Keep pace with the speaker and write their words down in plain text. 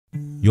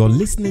You're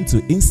listening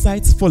to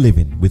Insights for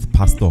Living with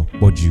Pastor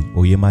Boju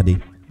Oyemade.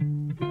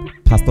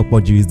 Pastor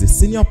Boju is the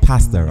senior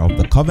pastor of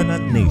the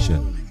Covenant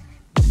Nation.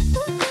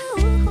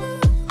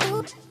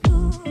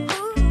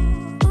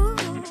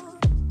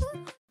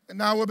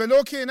 Now we'll be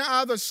looking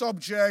at the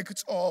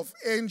subject of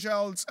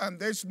angels, and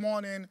this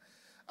morning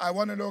I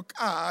want to look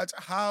at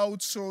how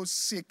to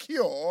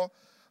secure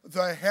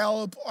the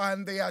help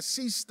and the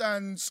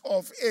assistance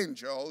of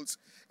angels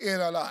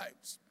in our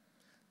lives.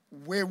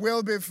 We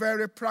will be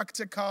very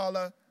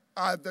practical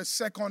at the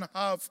second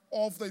half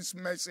of this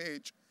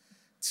message,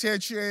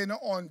 teaching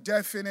on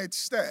definite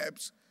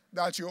steps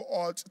that you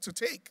ought to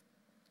take.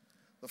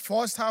 The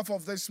first half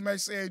of this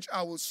message,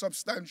 I will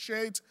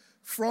substantiate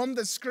from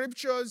the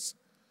scriptures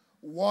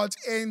what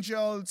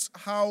angels,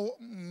 how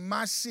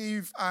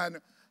massive and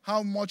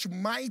how much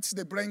might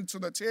they bring to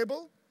the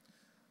table,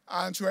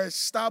 and to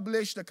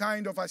establish the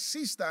kind of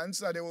assistance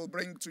that they will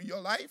bring to your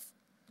life,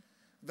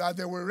 that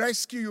they will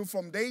rescue you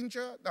from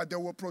danger, that they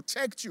will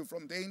protect you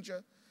from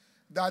danger,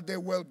 that they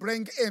will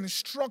bring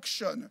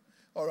instruction,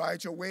 all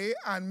right, your way,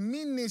 and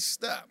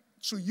minister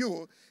to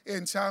you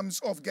in terms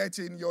of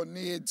getting your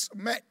needs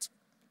met.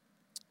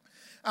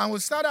 And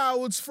we'll start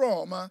out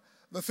from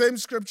the same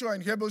scripture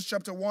in Hebrews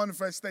chapter 1,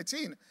 verse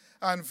 13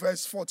 and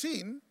verse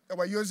 14 that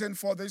we're using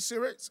for this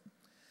series.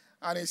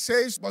 And it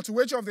says, "But to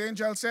which of the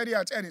angels said he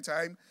at any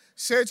time,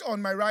 sit on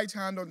my right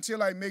hand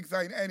until I make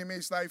thine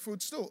enemies thy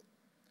footstool?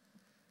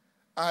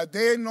 Are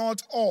they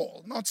not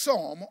all, not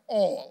some,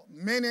 all,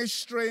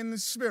 ministering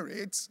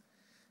spirits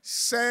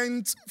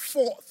sent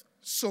forth,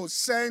 so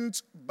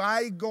sent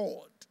by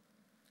God,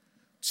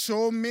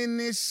 to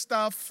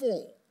minister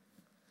for,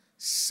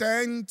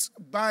 sent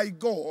by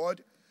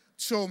God,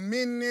 to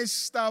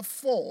minister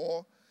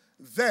for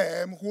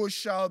them who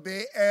shall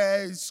be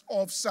heirs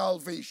of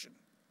salvation."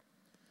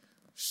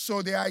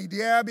 So the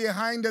idea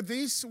behind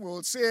this,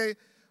 we'll say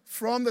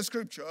from the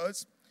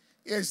scriptures,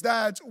 is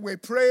that we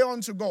pray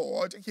unto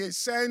God. He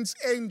sends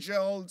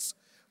angels.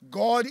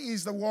 God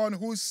is the one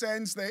who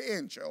sends the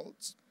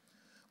angels.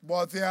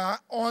 But they are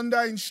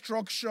under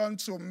instruction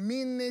to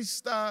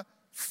minister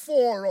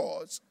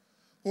for us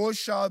who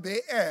shall be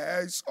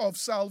heirs of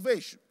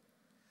salvation.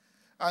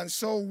 And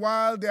so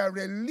while they are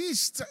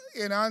released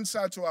in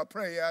answer to our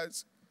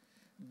prayers,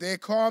 they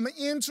come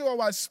into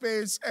our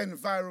space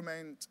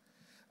environment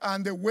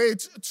and they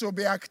wait to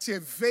be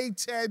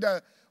activated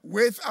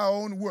with our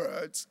own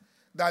words,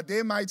 that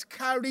they might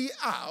carry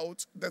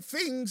out the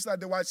things that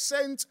they were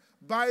sent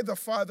by the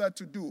Father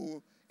to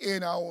do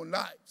in our own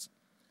lives.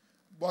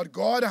 But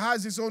God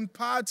has his own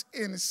part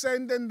in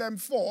sending them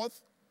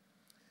forth,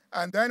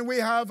 and then we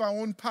have our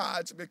own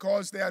part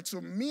because they are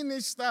to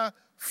minister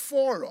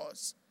for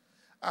us.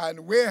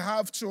 And we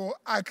have to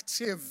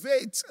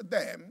activate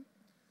them,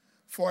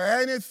 for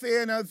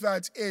anything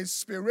that is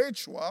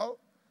spiritual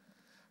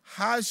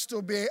has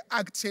to be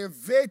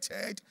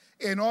activated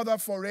in order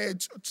for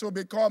it to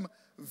become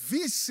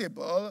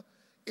visible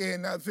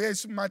in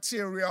this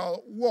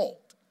material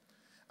world.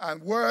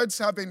 And words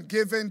have been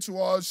given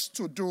to us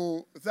to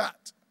do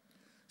that.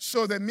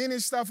 So they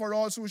minister for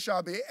us who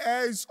shall be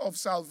heirs of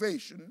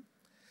salvation.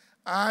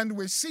 And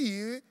we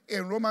see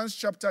in Romans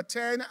chapter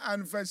 10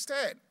 and verse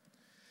 10,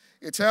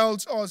 it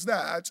tells us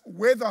that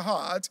with the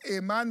heart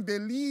a man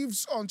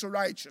believes unto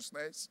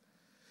righteousness,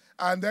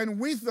 and then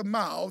with the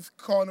mouth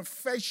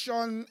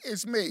confession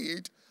is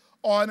made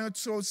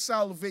unto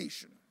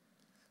salvation.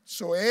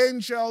 So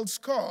angels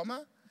come,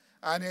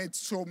 and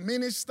it's to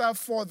minister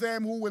for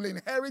them who will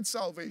inherit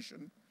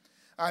salvation.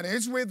 And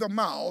it's with the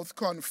mouth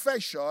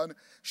confession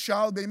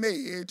shall be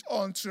made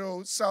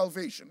unto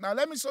salvation. Now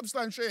let me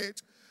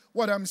substantiate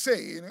what I'm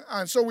saying,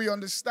 and so we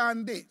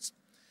understand this.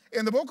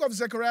 In the book of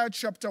Zechariah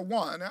chapter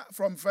 1,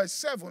 from verse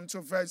 7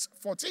 to verse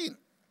 14,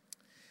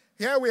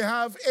 here we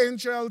have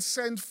angels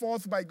sent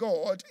forth by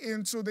God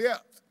into the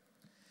earth.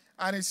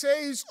 And it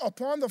says,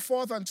 upon the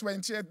 4th and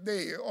 20th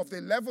day of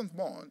the 11th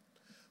month,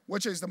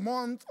 which is the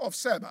month of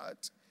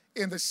Sabbath,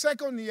 in the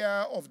 2nd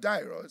year of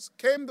Darius,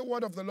 came the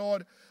word of the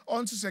Lord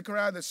unto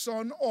Zechariah the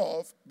son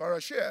of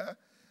Barashir,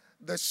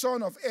 the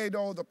son of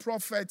Edo the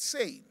prophet,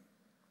 saying,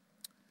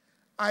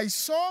 I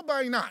saw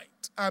by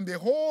night, and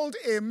behold,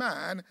 a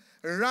man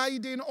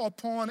riding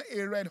upon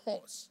a red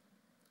horse.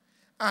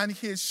 And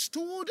he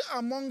stood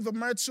among the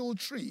myrtle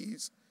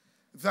trees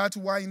that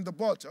were in the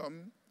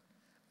bottom,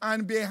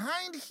 and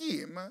behind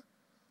him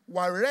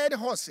were red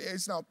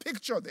horses, now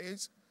picture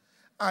this,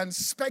 and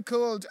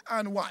speckled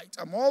and white.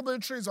 And mulberry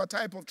trees are a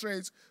type of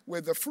trees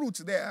with the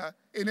fruit there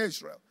in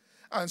Israel.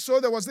 And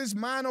so there was this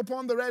man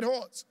upon the red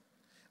horse,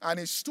 and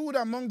he stood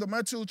among the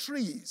myrtle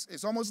trees.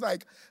 It's almost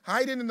like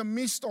hiding in the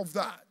midst of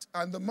that.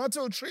 And the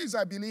myrtle trees,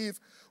 I believe,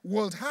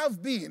 would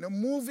have been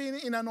moving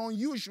in an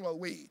unusual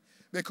way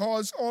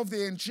because of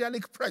the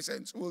angelic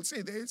presence, we'll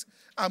see this,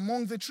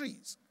 among the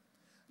trees.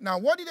 Now,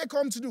 what did they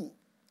come to do?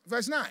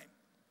 Verse 9.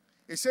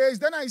 It says,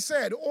 Then I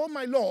said, O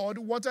my Lord,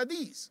 what are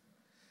these?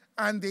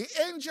 And the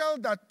angel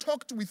that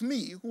talked with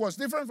me, who was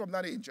different from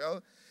that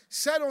angel,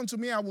 said unto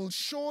me, I will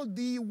show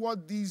thee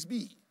what these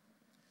be.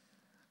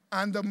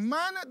 And the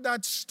man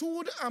that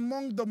stood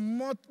among the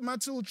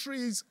myrtle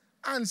trees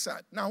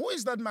answered. Now, who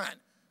is that man?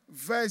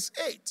 Verse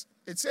 8,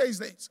 it says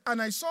this,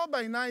 and I saw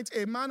by night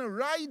a man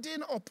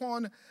riding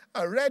upon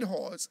a red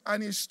horse,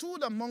 and he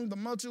stood among the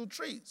myrtle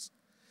trees.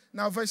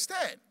 Now, verse 10,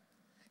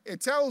 it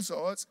tells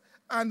us,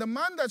 and the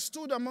man that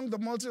stood among the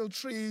myrtle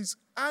trees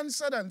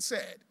answered and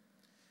said,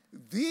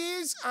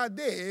 these are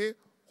they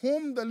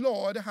whom the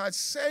Lord has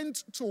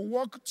sent to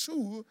walk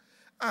to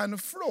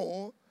and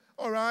fro,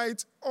 all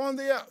right, on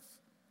the earth.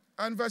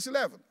 And verse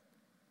 11,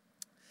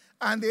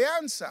 and they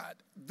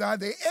answered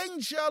that the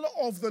angel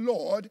of the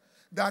Lord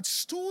that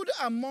stood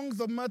among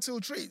the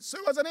myrtle trees. So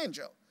it was an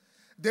angel.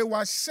 They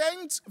were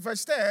sent,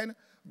 verse 10,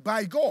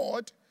 by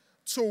God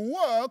to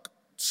work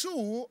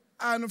to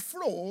and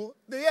fro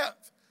the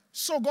earth.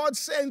 So God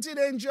sent in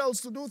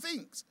angels to do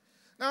things.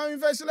 Now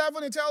in verse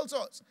 11 it tells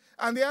us,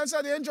 and they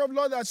answered the angel of the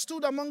Lord that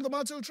stood among the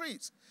myrtle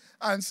trees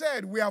and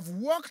said, we have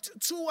walked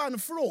to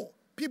and fro.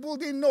 People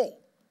didn't know.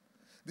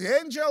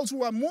 The angels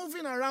were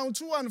moving around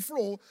to and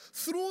fro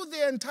through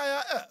the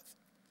entire earth.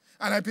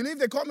 And I believe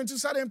they come into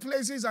certain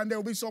places and there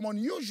will be some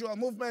unusual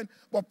movement,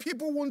 but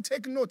people won't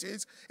take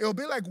notice. It will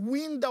be like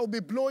wind that will be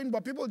blowing,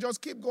 but people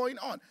just keep going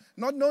on,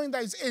 not knowing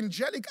that it's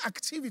angelic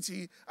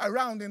activity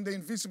around in the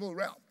invisible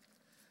realm.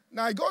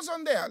 Now it goes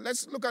on there.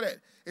 Let's look at it.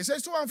 It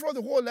says to and fro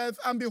the whole earth,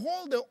 and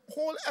behold, the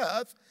whole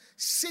earth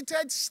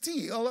seated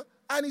still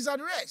and is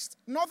at rest.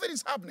 Nothing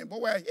is happening,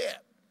 but we're here.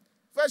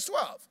 Verse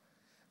 12.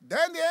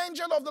 Then the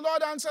angel of the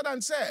Lord answered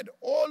and said,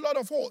 O Lord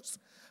of hosts,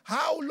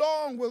 how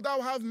long wilt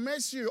thou have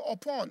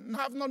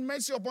not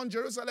mercy upon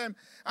Jerusalem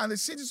and the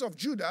cities of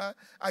Judah,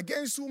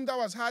 against whom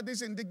thou hast had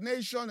this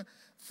indignation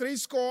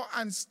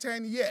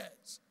 70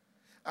 years?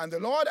 And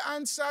the Lord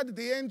answered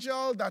the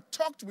angel that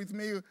talked with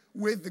me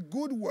with the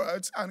good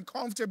words and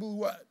comfortable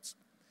words.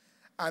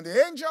 And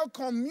the angel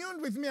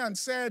communed with me and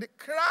said,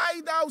 cry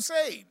thou,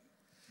 saying.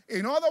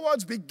 In other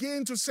words,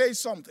 begin to say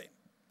something.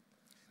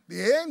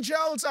 The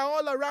angels are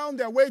all around,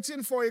 they're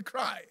waiting for a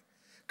cry.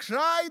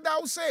 Cry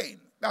thou, saying.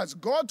 That's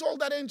God told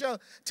that angel,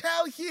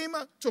 tell him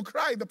to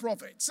cry, the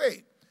prophet,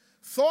 say,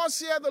 thus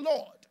saith the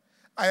Lord,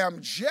 I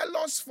am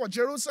jealous for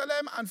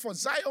Jerusalem and for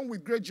Zion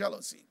with great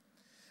jealousy.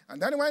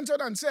 And then he went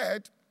on and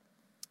said,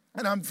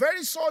 and I'm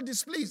very sore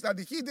displeased at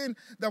the heathen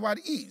that were at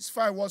ease,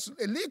 for I was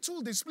a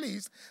little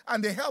displeased,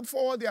 and they helped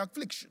for all their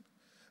affliction.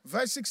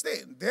 Verse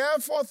 16,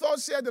 therefore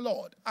thus saith the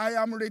Lord, I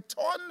am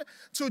returned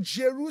to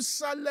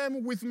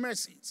Jerusalem with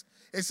mercies.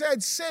 He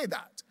said, say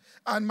that,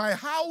 and my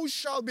house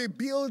shall be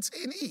built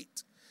in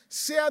it,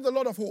 saith the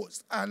Lord of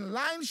hosts, and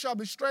lines shall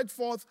be stretched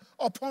forth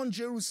upon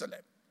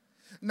Jerusalem.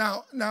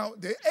 Now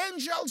the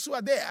angels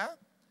were there,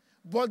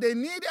 but they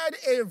needed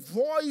a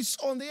voice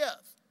on the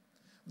earth.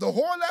 The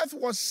whole earth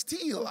was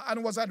still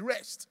and was at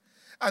rest.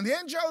 And the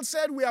angel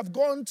said, we have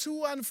gone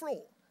to and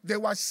fro. They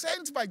were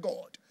sent by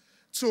God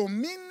to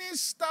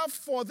minister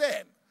for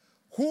them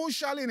who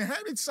shall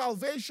inherit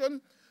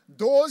salvation.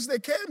 Those they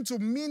came to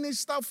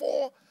minister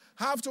for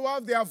have to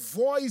have their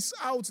voice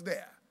out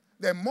there.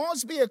 There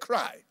must be a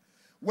cry,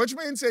 which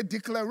means a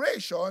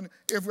declaration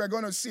if we're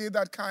going to see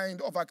that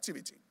kind of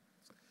activity.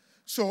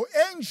 So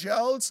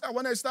angels, I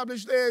want to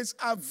establish this,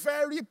 are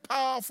very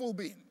powerful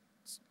beings.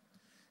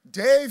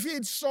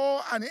 David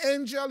saw an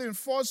angel in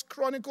 1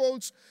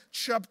 Chronicles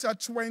chapter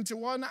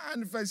 21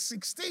 and verse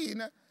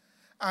 16.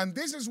 And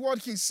this is what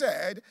he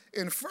said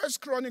in 1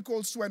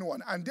 Chronicles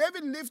 21. And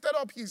David lifted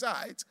up his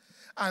eyes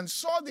and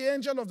saw the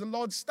angel of the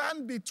Lord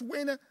stand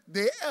between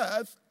the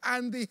earth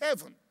and the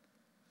heaven.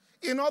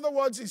 In other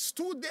words, he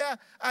stood there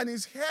and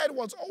his head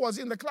was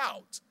in the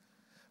clouds,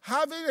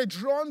 having a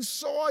drawn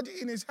sword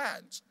in his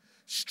hands,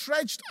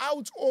 stretched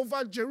out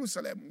over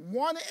Jerusalem.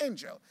 One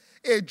angel,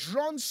 a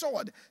drawn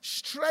sword,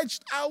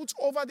 stretched out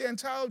over the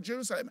entire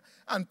Jerusalem,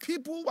 and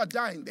people were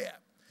dying there.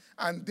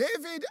 And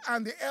David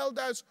and the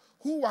elders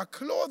who were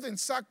clothed in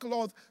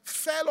sackcloth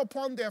fell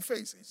upon their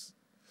faces.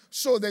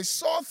 So they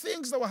saw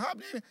things that were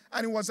happening,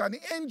 and it was an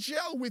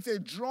angel with a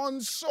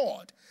drawn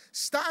sword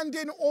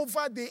standing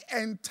over the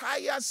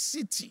entire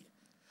city,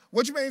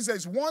 which means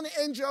there's one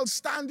angel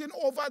standing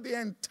over the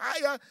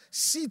entire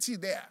city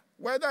there.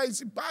 Whether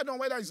it's Ibadan,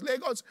 whether it's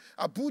Lagos,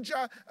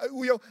 Abuja,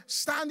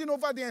 standing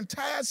over the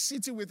entire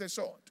city with a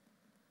sword.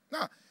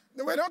 Now,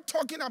 we're not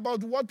talking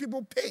about what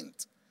people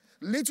paint.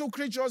 Little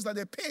creatures that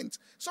they paint.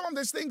 Some of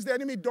these things, the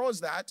enemy does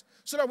that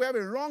so that we have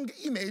a wrong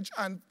image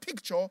and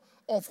picture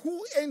of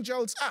who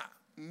angels are.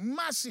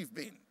 Massive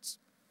beings.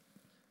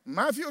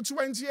 Matthew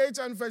 28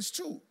 and verse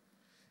 2,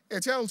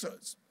 it tells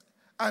us,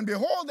 and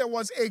behold, there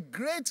was a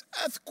great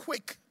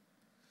earthquake,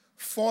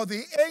 for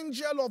the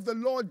angel of the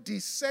Lord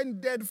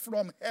descended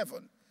from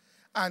heaven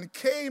and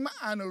came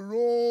and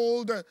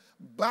rolled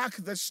back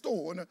the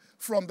stone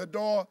from the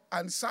door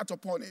and sat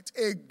upon it.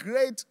 A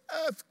great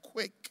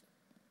earthquake.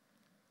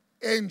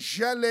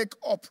 Angelic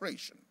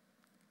operation.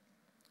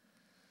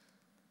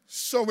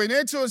 So we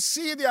need to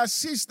see the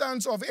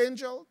assistance of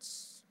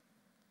angels,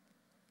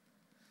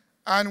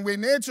 and we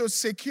need to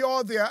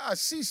secure their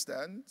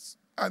assistance.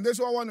 And this is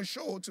what I want to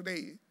show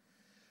today.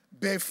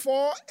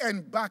 before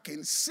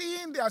embarking,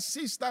 seeing the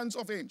assistance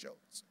of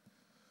angels,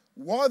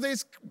 what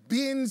these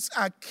beings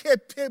are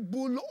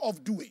capable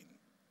of doing.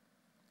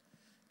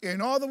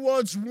 In other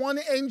words, one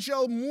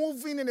angel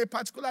moving in a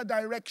particular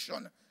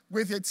direction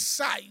with its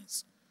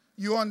size,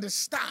 you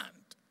understand,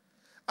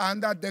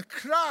 and that the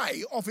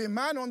cry of a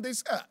man on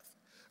this earth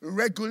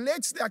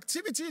regulates the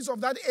activities of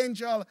that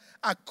angel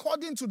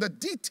according to the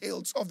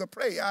details of the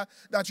prayer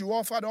that you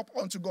offered up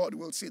unto God.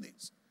 We'll see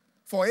this.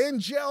 For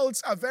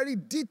angels are very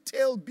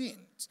detailed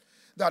beings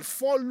that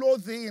follow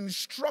the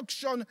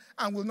instruction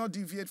and will not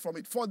deviate from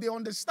it, for they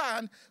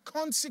understand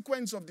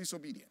consequence of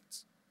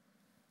disobedience.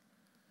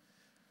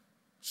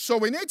 So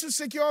we need to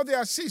secure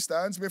their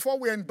assistance before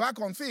we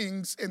embark on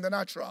things in the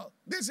natural.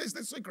 This is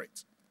the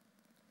secret.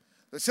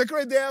 The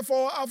secret,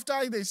 therefore,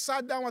 after they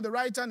sat down at the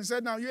right hand and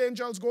said, now you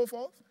angels go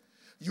forth.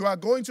 You are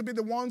going to be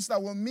the ones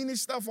that will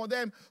minister for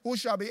them who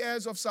shall be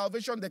heirs of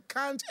salvation. They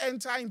can't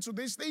enter into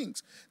these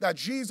things that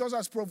Jesus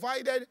has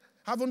provided,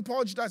 haven't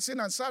purged that sin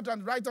and sat on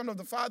the right hand of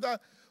the Father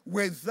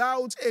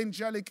without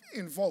angelic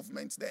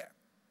involvement there.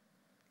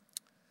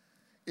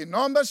 In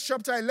Numbers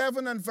chapter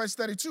 11 and verse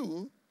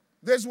 32,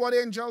 this is what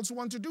angels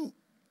want to do.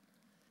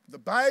 The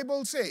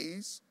Bible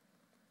says,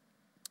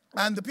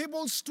 and the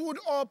people stood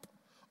up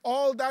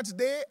all that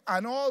day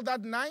and all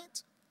that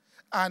night,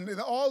 and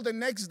all the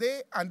next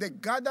day, and they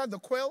gathered the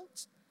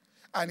quails.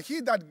 And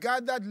he that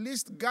gathered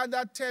least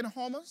gathered 10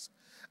 homers,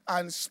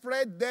 and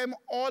spread them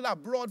all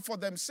abroad for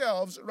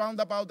themselves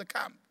round about the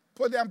camp.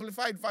 Put the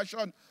Amplified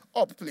Version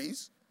up,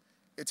 please.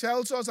 It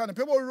tells us, and the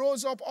people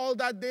rose up all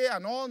that day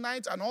and all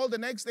night and all the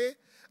next day,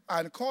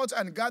 and caught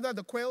and gathered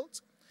the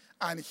quails.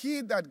 And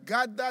he that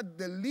gathered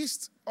the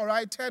least,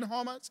 10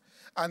 homers,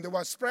 and they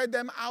were spread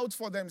them out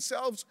for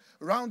themselves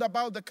round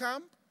about the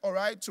camp,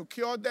 to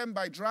cure them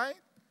by drying.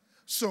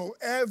 So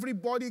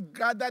everybody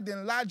gathered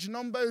in large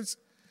numbers.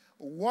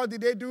 What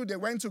did they do? They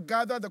went to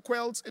gather the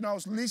quails. I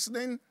was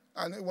listening,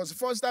 and it was the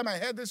first time I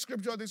heard this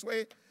scripture this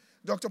way.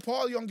 Dr.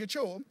 Paul Yonggi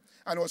Cho,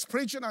 and was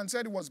preaching and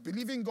said he was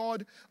believing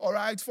God,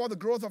 for the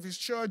growth of his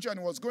church,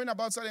 and was going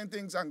about certain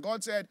things. And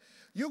God said,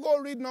 you go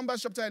read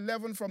Numbers chapter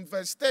 11 from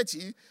verse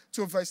 30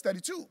 to verse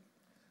 32.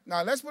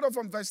 Now, let's put up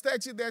from verse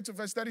 30 there to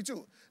verse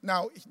 32.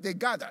 Now, they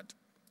gathered,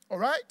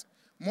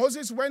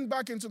 Moses went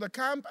back into the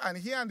camp, and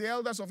he and the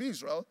elders of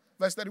Israel,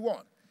 verse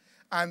 31.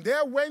 And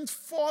there went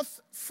forth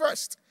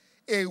first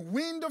a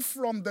wind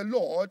from the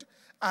Lord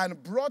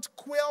and brought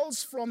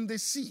quails from the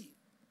sea.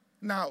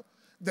 Now,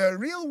 the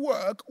real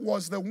work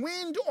was the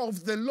wind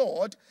of the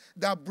Lord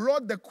that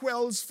brought the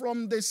quails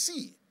from the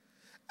sea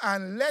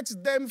and let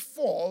them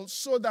fall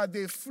so that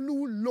they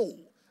flew low,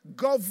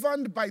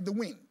 governed by the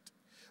wind.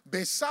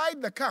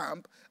 Beside the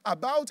camp,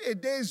 about a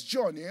day's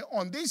journey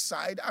on this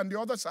side and the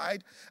other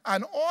side,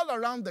 and all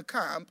around the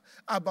camp,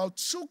 about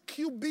 2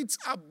 cubits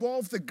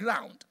above the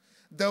ground.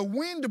 The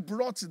wind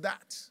brought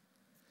that.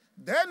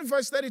 Then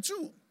verse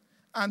 32,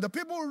 and the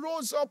people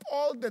rose up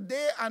all the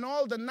day and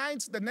all the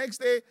night the next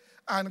day,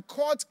 and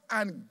caught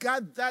and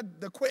gathered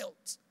the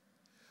quails.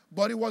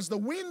 But it was the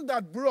wind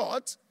that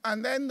brought,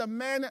 and then the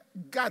men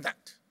gathered.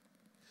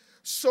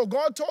 So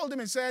God told him,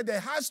 he said, there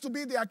has to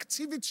be the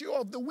activity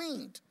of the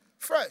wind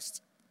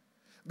first.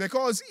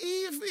 Because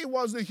if it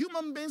was the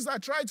human beings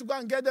that tried to go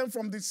and get them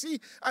from the sea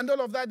and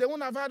all of that, they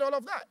wouldn't have had all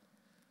of that.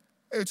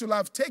 It will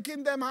have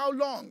taken them how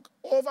long?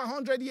 Over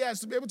 100 years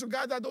to be able to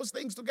gather those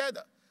things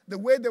together, the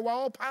way they were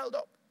all piled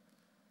up.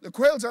 The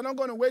quails are not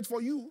going to wait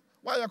for you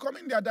while you're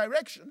coming in their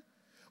direction.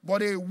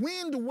 But a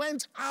wind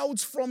went out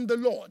from the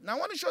Lord. Now I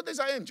want to show these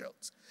are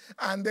angels.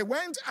 And they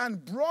went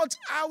and brought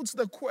out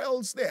the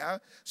quails there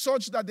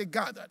such that they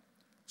gathered.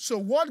 So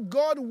what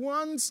God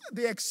wants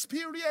the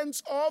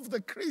experience of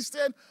the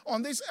Christian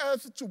on this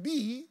earth to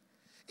be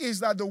is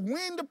that the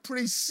wind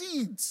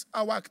precedes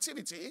our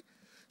activity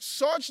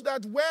such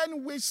that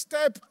when we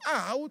step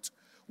out,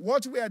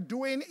 what we are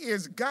doing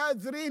is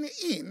gathering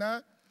in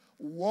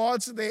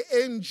what the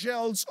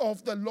angels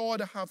of the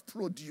Lord have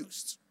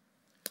produced.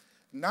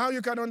 Now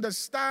you can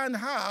understand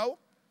how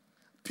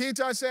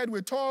Peter said,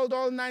 we toiled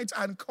all night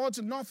and caught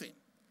nothing.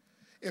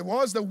 It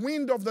was the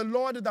wind of the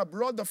Lord that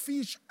brought the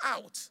fish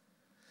out.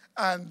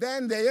 And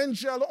then the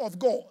angel of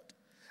God.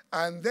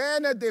 And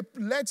then they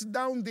let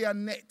down their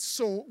net.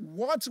 So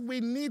what we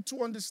need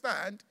to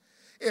understand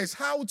is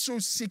how to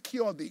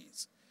secure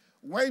these.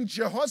 When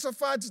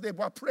Jehoshaphat, they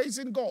were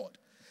praising God,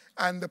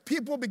 and the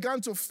people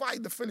began to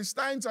fight, the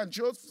Philistines and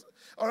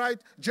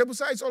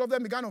Jebusites, all of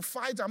them began to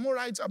fight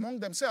Amorites among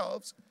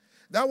themselves.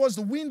 That was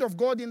the wind of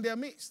God in their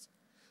midst,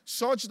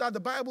 such that the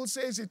Bible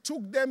says it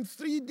took them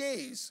 3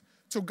 days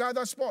to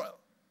gather spoil.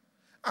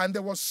 And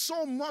there was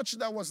so much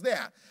that was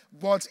there,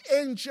 but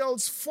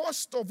angels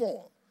first of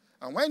all.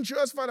 And when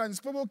Jehoshaphat and his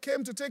people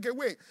came to take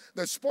away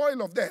the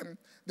spoil of them,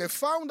 they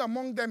found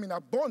among them in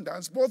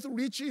abundance both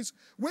riches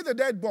with the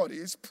dead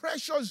bodies,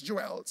 precious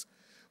jewels,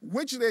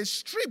 which they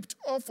stripped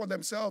off for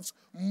themselves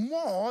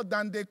more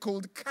than they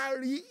could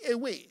carry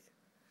away.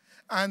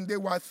 And they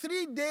were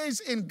 3 days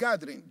in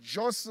gathering,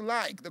 just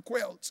like the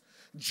quails,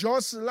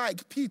 just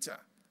like Peter.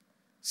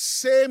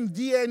 Same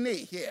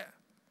DNA here.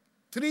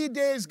 3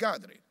 days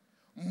gathering,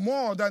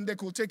 more than they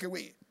could take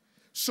away.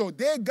 So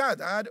they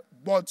gathered,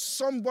 but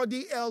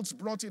somebody else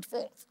brought it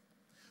forth.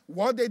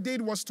 What they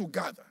did was to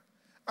gather.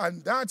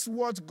 And that's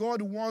what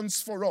God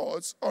wants for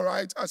us, all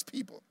right, as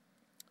people.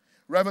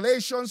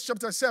 Revelation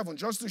chapter 7,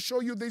 just to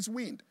show you this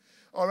wind,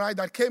 all right,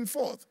 that came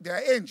forth. They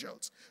are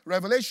angels.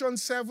 Revelation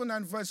 7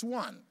 and verse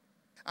 1.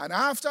 And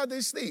after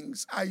these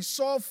things, I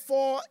saw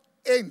 4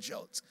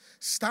 angels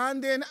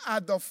standing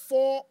at the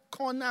 4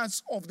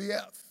 corners of the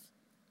earth,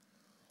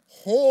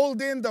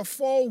 holding the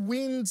 4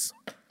 winds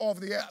of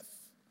the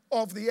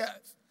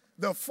earth.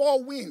 The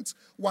 4 winds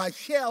were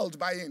held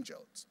by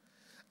angels.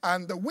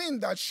 And the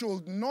wind that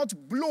should not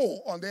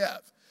blow on the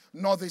earth,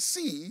 nor the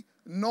sea,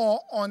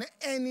 nor on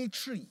any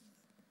tree.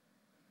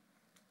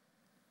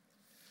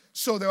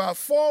 So there were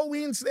 4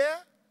 winds there,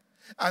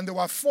 and there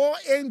were 4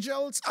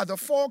 angels at the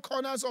 4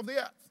 corners of the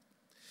earth.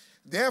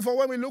 Therefore,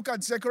 when we look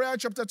at Zechariah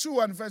chapter 2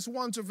 and verse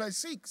 1 to verse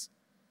 6,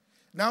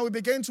 now we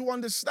begin to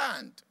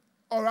understand,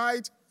 all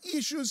right,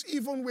 issues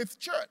even with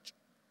church.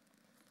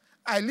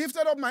 I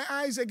lifted up my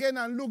eyes again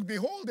and looked,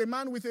 behold, a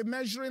man with a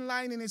measuring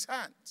line in his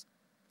hand.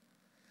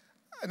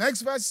 The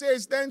next verse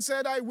says, then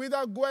said I,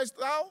 whither goest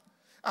thou?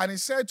 And he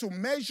said, to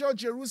measure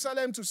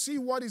Jerusalem, to see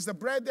what is the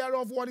breadth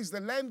thereof, what is the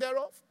length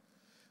thereof.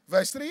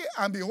 Verse 3,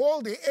 and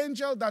behold, the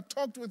angel that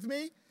talked with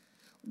me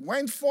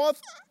went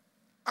forth,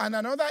 and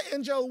another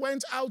angel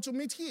went out to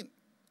meet him.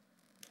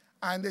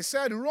 And they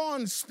said,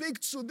 run, speak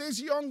to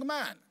this young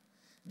man.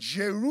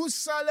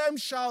 Jerusalem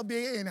shall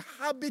be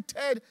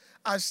inhabited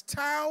as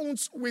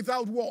towns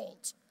without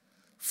walls,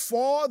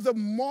 for the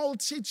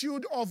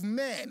multitude of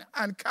men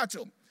and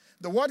cattle.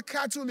 The word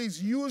cattle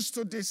is used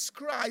to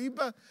describe,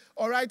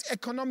 all right,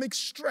 economic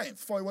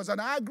strength, for it was an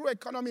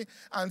agro-economy.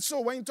 And so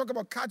when you talk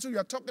about cattle,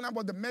 you're talking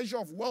about the measure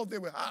of wealth they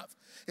will have.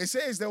 It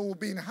says they will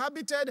be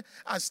inhabited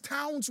as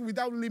towns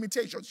without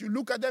limitations. You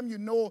look at them, you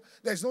know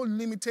there's no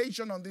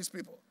limitation on these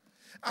people.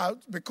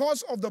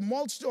 Because of the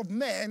multitude of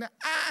men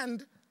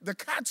and the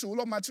cattle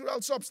or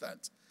material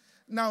substance.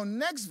 Now,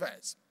 next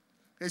verse.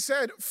 He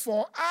said,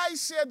 for I,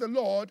 said the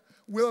Lord,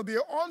 will be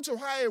unto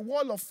her a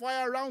wall of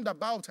fire round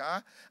about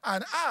her,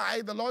 and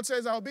I, the Lord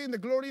says, I'll be in the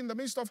glory in the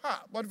midst of her.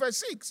 But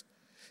verse 6,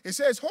 he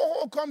says,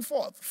 ho, come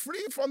forth,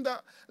 free from the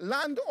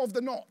land of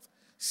the north,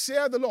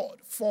 saith the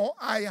Lord, for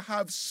I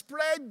have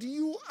spread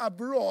you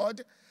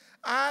abroad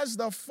as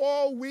the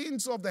 4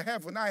 winds of the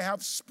heaven. I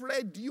have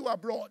spread you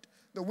abroad.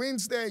 The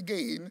winds there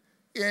again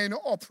in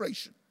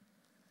operation.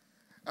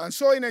 And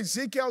so in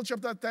Ezekiel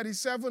chapter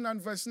 37 and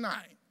verse 9,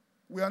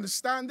 we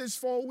understand these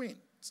 4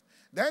 winds.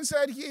 Then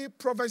said he,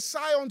 prophesy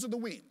unto the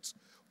winds.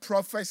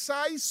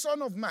 Prophesy,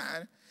 son of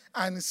man,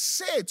 and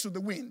say to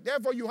the wind.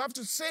 Therefore, you have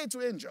to say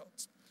to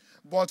angels.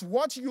 But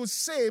what you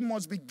say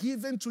must be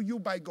given to you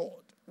by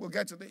God. We'll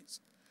get to this.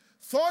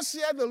 Thus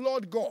saith the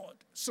Lord God.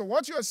 So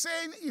what you're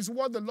saying is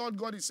what the Lord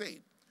God is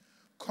saying.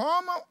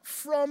 Come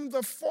from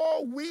the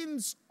 4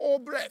 winds, O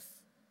breath,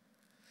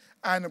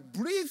 and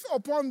breathe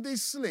upon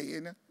this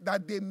slain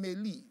that they may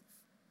live.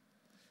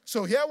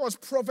 So here was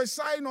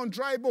prophesying on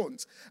dry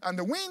bones. And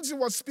the winds he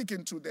was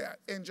speaking to their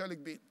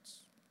angelic beings.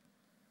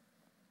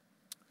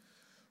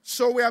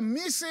 So we are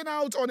missing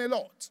out on a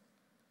lot.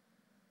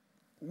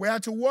 We are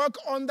to work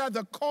under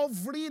the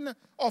covering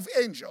of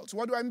angels.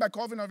 What do I mean by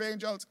covering of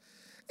angels?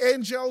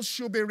 Angels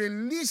should be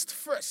released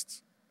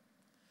first.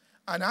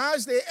 And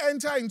as they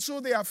enter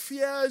into the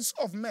affairs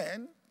of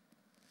men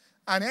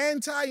and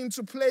enter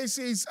into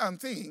places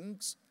and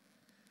things,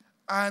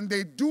 and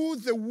they do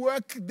the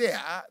work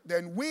there,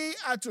 then we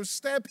are to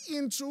step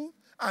into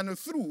and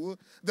through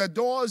the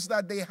doors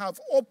that they have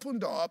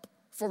opened up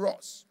for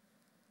us.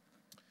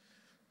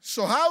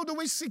 So how do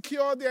we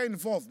secure their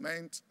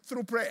involvement?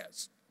 Through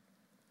prayers.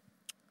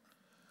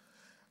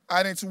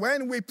 And it's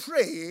when we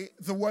pray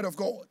the word of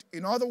God.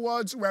 In other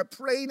words, we're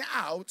praying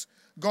out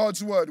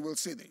God's word. We'll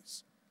see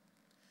this.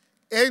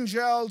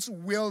 Angels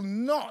will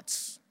not,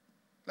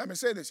 let me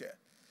say this here.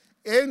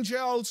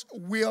 Angels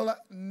will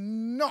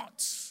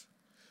not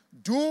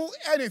do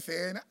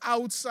anything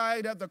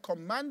outside of the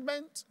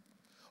commandment,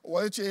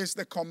 which is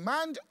the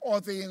command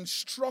or the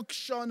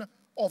instruction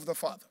of the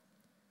Father.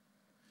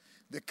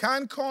 They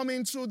can't come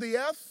into the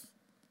earth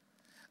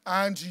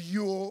and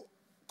you,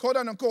 quote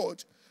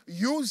unquote,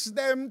 use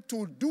them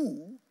to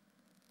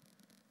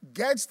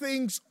get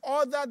things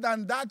other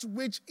than that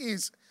which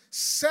is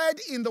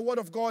said in the Word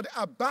of God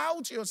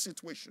about your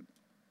situation,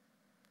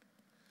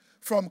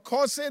 from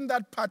causing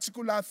that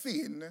particular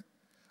thing,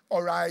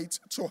 all right,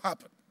 to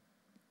happen.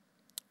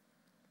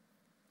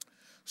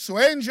 So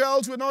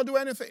angels will not do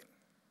anything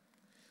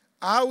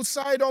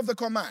outside of the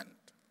command.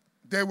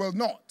 They will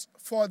not,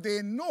 for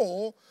they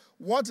know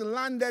what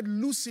landed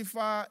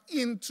Lucifer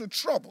into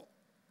trouble.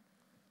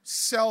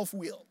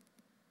 Self-will.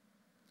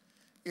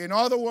 In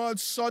other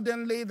words,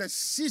 suddenly the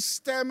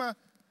system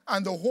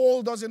and the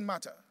whole doesn't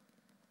matter.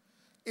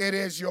 It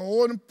is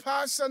your own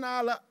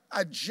personal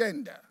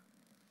agenda.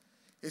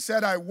 He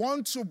said, I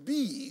want to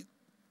be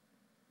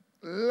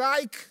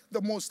like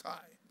the Most High,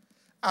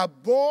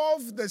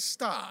 above the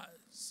stars.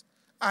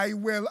 I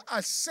will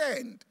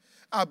ascend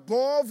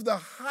above the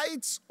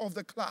heights of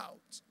the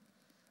clouds.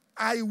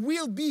 I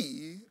will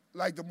be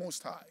like the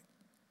Most High.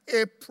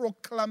 A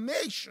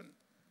proclamation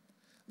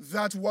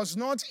that was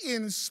not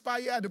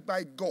inspired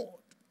by God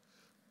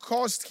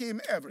cost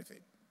him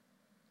everything.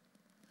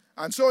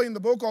 And so in the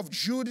book of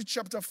Jude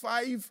chapter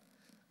 5,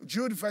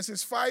 Jude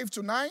verses 5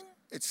 to 9,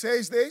 it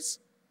says this,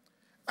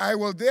 I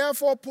will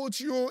therefore put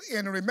you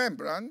in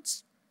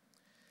remembrance.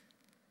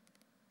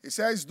 It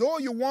says, though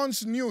you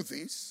once knew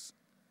this,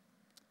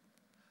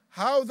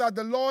 how that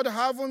the Lord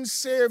having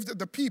saved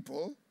the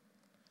people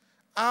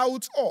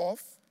out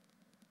of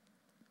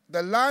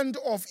the land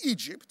of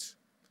Egypt,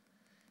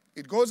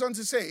 it goes on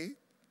to say,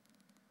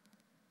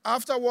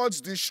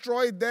 afterwards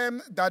destroyed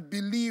them that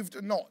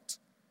believed not.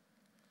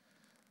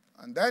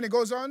 And then it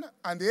goes on,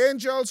 and the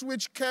angels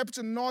which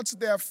kept not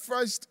their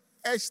first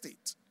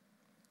estate,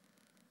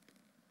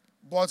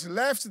 but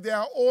left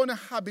their own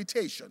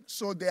habitation.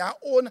 So their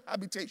own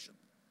habitation.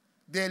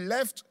 They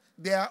left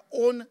their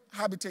own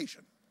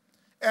habitation.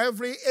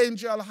 Every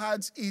angel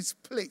had his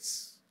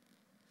place.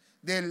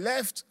 They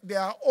left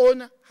their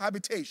own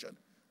habitation.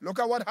 Look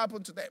at what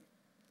happened to them.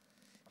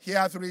 He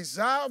hath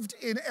reserved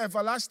in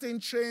everlasting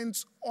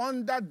chains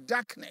under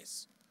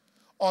darkness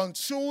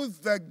until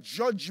the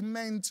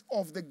judgment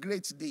of the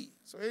great day.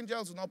 So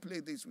angels will not play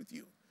this with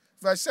you.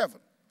 Verse 7.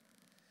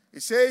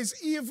 It says,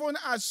 even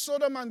as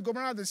Sodom and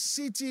Gomorrah, the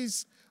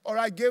cities,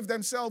 gave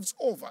themselves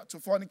over to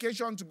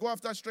fornication, to go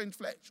after strange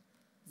flesh.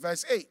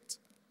 Verse 8.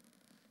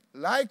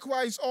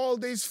 Likewise, all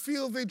these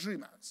filthy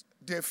dreamers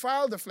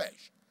defile the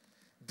flesh,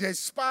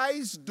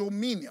 despise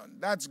dominion,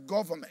 that's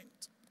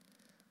government,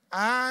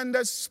 and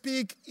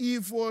speak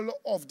evil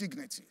of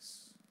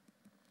dignities.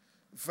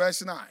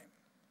 Verse 9.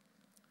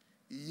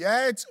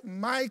 Yet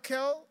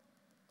Michael,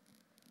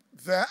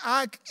 the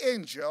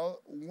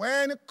archangel,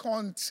 when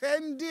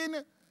contending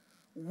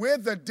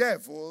with the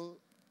devil,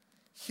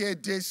 he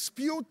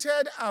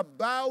disputed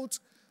about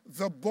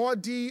the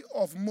body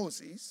of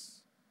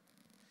Moses.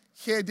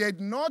 He did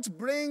not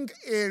bring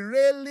a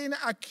railing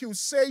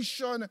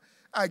accusation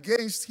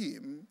against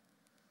him,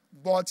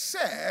 but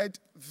said,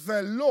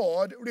 the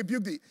Lord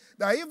rebuked thee.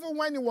 That even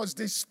when he was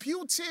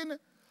disputing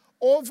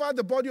over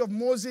the body of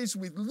Moses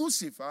with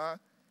Lucifer,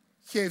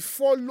 he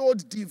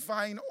followed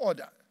divine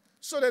order.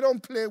 So they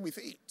don't play with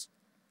it.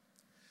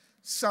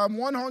 Psalm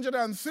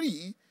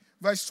 103,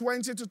 verse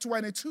 20 to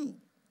 22.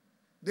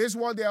 This is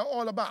what they are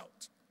all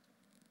about.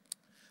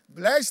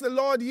 Bless the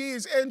Lord, ye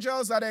his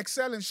angels that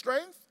excel in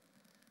strength,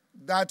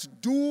 that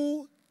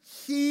do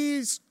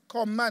his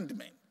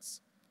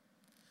commandments.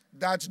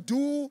 That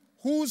do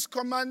whose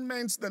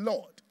commandments? The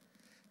Lord.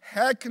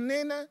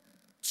 Hearkening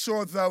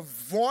to the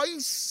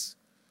voice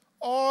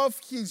of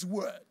his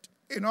word.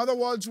 In other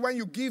words, when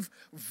you give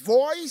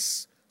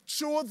voice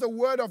to the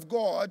word of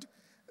God,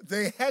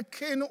 they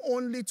hearken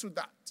only to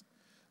that.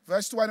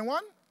 Verse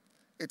 21,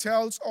 it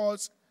tells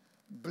us,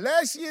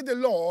 bless ye the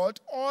Lord,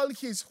 all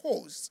his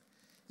hosts,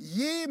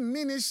 ye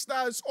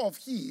ministers of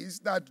his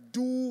that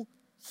do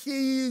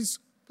his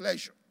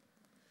pleasure.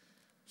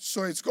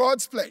 So it's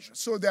God's pleasure.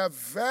 So they're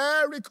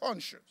very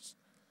conscious,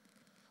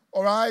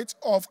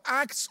 of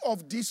acts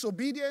of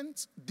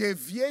disobedience,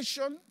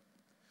 deviation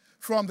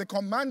from the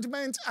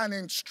commandment and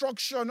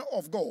instruction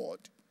of God,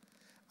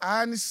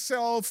 and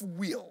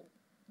self-will.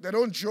 They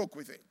don't joke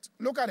with it.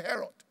 Look at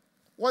Herod,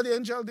 what the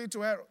angel did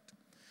to Herod.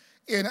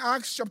 In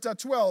Acts chapter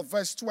 12,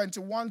 verse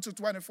 21 to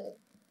 24,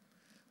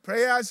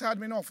 prayers had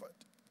been offered.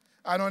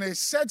 And on a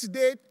set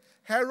date,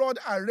 Herod,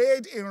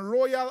 arrayed in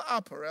royal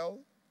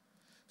apparel,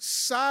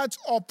 sat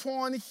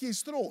upon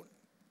his throne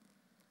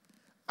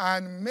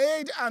and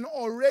made an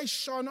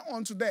oration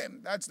unto them.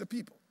 That's the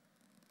people.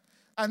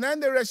 And then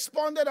they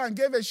responded and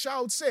gave a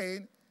shout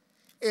saying,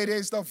 it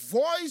is the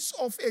voice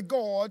of a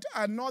God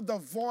and not the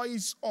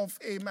voice of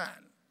a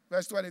man.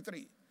 Verse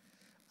 23.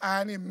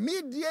 And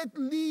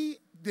immediately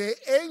the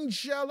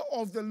angel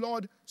of the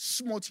Lord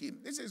smote him.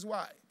 This is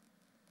why.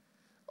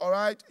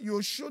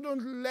 You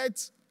shouldn't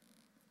let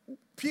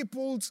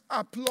people's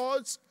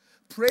applause,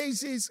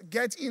 praises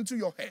get into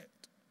your head.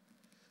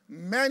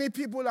 Many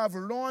people have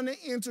run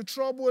into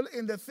trouble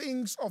in the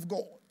things of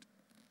God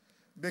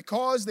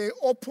because they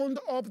opened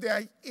up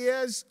their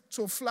ears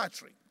to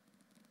flattery,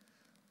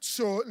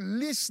 to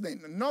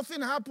listening.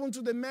 Nothing happened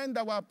to the men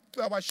that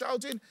were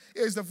shouting.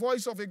 Is the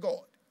voice of a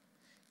God.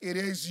 It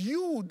is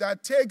you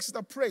that takes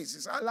the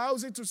praises,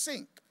 allows it to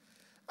sink,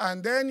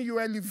 and then you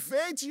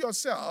elevate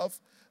yourself.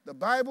 The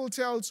Bible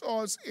tells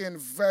us in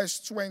verse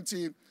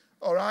 20,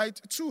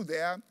 2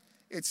 there,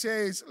 it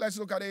says, let's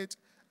look at it,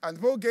 and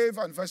the book gave,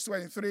 and verse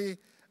 23,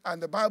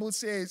 and the Bible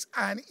says,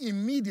 and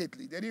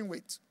immediately, they didn't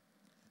wait,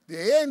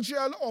 the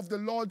angel of the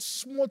Lord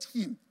smote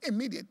him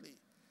immediately,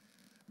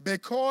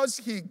 because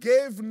he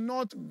gave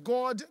not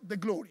God the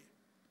glory.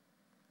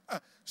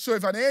 So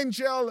if an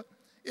angel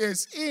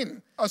is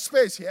in a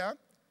space here,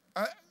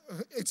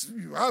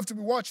 you have to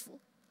be watchful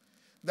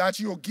that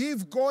you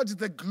give God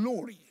the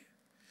glory,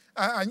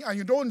 and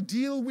you don't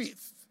deal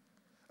with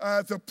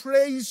the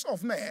praise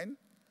of man,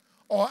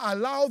 or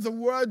allow the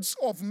words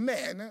of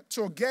men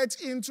to get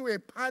into a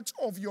part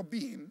of your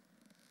being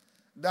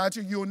that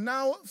you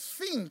now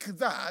think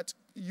that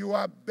you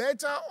are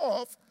better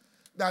off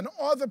than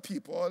other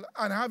people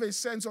and have a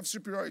sense of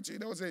superiority.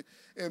 There was a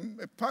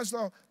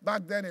pastor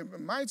back then, a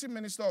mighty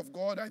minister of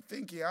God. I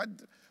think he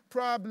had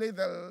probably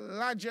the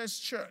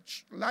largest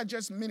church,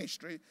 largest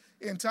ministry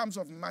in terms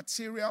of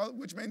material,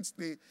 which means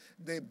the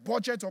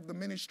budget of the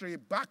ministry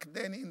back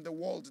then in the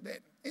world.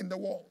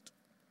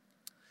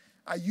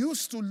 I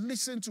used to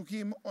listen to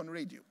him on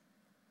radio.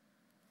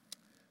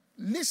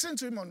 Listen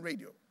to him on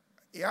radio.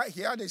 He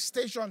had a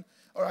station,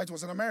 all right, it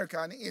was an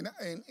American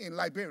in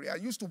Liberia. I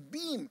used to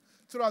beam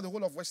throughout the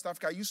whole of West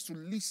Africa. I used to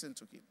listen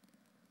to him.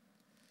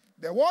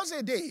 There was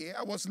a day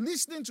I was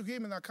listening to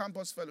him in a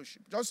campus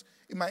fellowship, just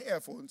in my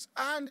earphones.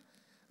 And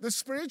the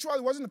spiritual,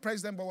 it wasn't the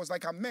president, but was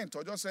like a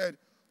mentor, just said,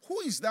 "Who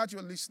is that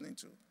you're listening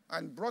to?"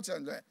 And brought it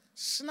and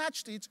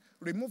snatched it,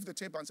 removed the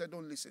tape and said,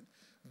 "Don't listen.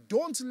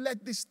 Don't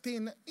let this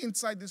thing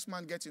inside this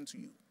man get into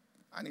you."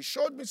 And he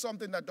showed me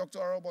something that Dr.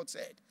 Robert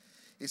said.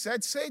 He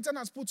said, Satan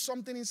has put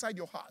something inside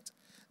your heart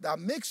that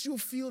makes you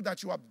feel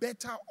that you are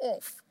better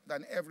off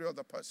than every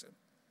other person.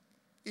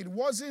 It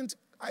wasn't,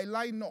 I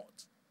lie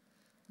not.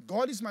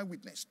 God is my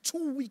witness.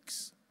 2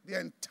 weeks, the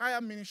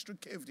entire ministry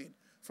caved in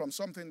from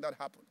something that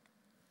happened.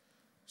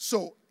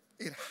 So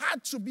it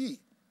had to be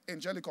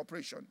angelic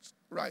operations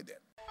right there.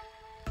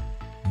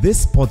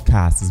 This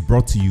podcast is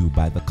brought to you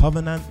by the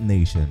Covenant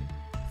Nation.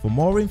 For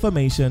more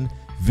information,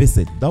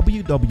 visit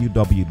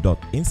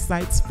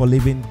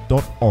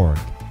www.insightsforliving.org.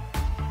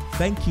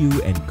 Thank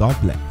you and God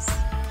bless.